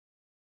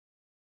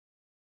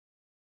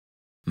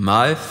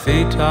My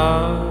feet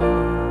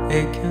are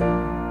aching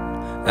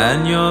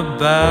and your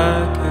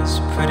back is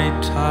pretty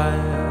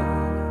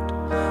tired,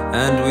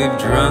 and we've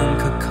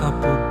drunk a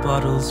couple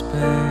bottles,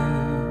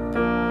 babe,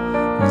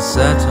 and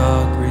set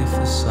our grief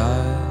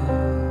aside.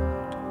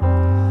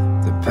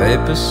 The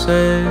papers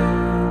say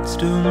it's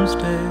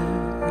doomsday,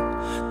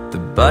 the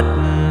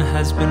button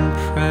has been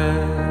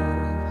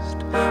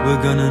pressed.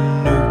 We're gonna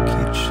nuke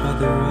each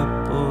other up,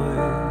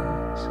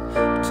 boys,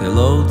 till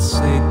old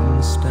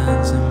Satan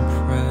stands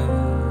impressed.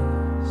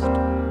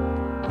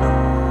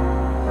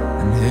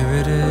 And here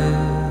it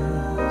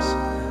is,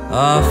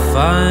 our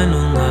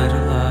final night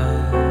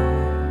alive,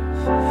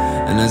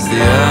 and as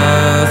the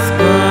earth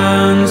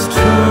burns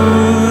to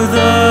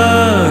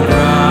the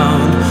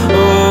ground,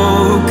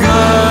 oh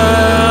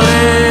girl,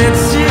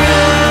 it's you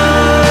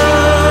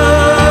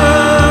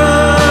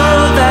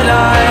that I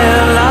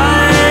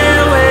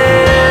lie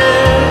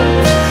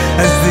with,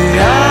 as the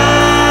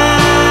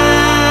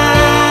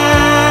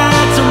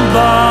atom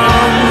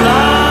bomb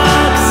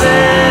locks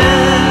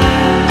in.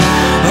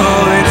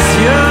 Oh, it's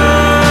you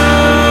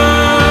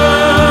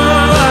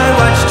I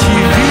watch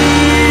TV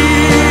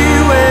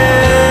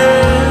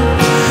with,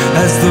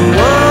 as the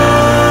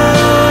world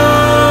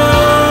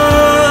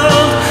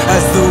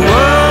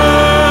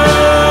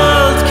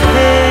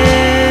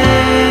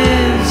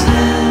caves in.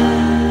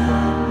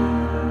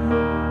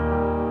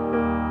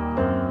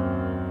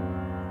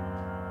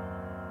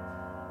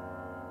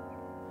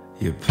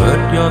 You put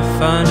your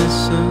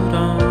finest suit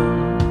on,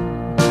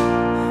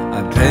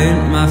 I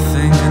paint my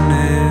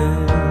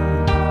fingernails.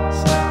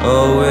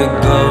 Oh,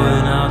 we're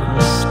going out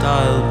in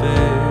style,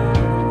 babe,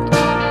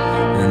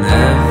 and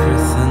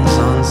everything's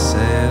on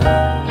sale.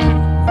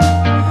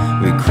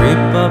 We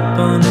creep up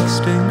on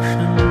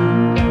extinction,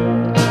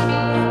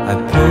 I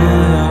pull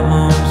your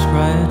arms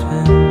right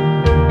in,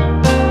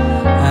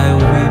 I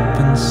weep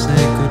and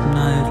say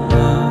goodnight,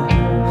 love,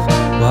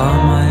 while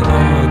my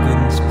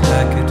organs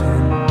pack it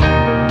in.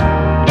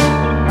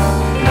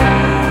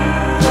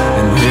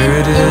 And here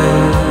it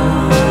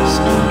is,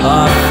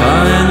 our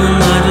final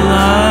night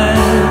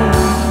alive,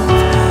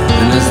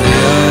 and as the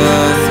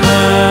earth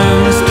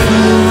burns to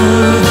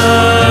the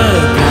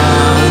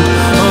ground,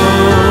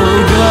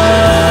 oh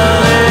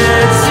girl,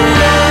 it's you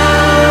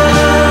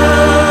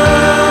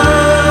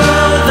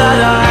that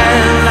I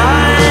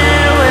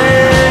lie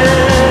with,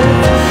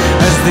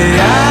 as the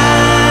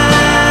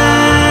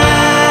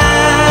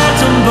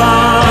atom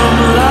bomb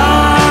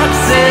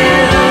locks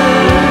in.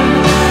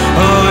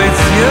 Oh,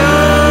 it's you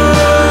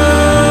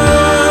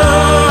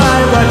I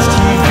watch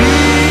TV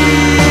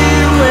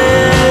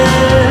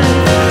with,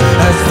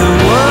 as the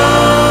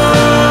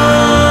world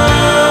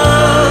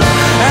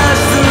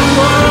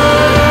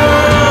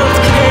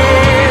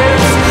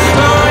caves.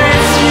 Oh,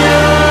 it's you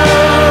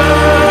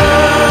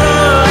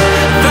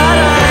that I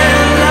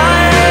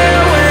lie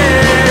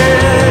with,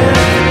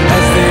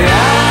 as the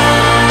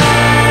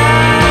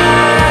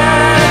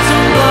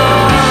atom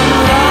bomb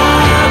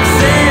locks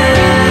in.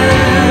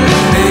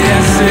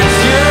 Yes, it's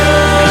you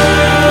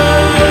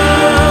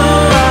I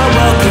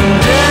welcome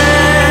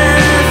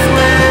death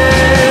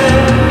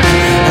with,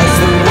 as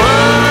the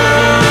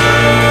world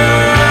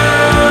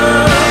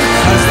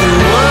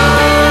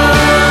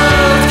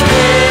caves in.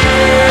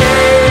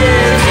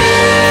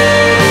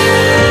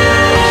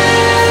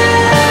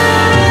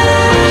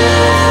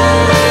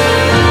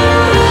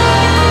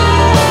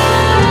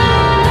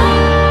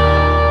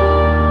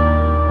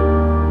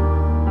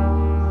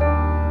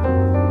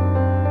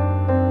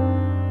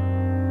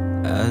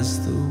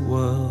 As the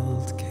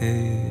world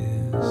caves.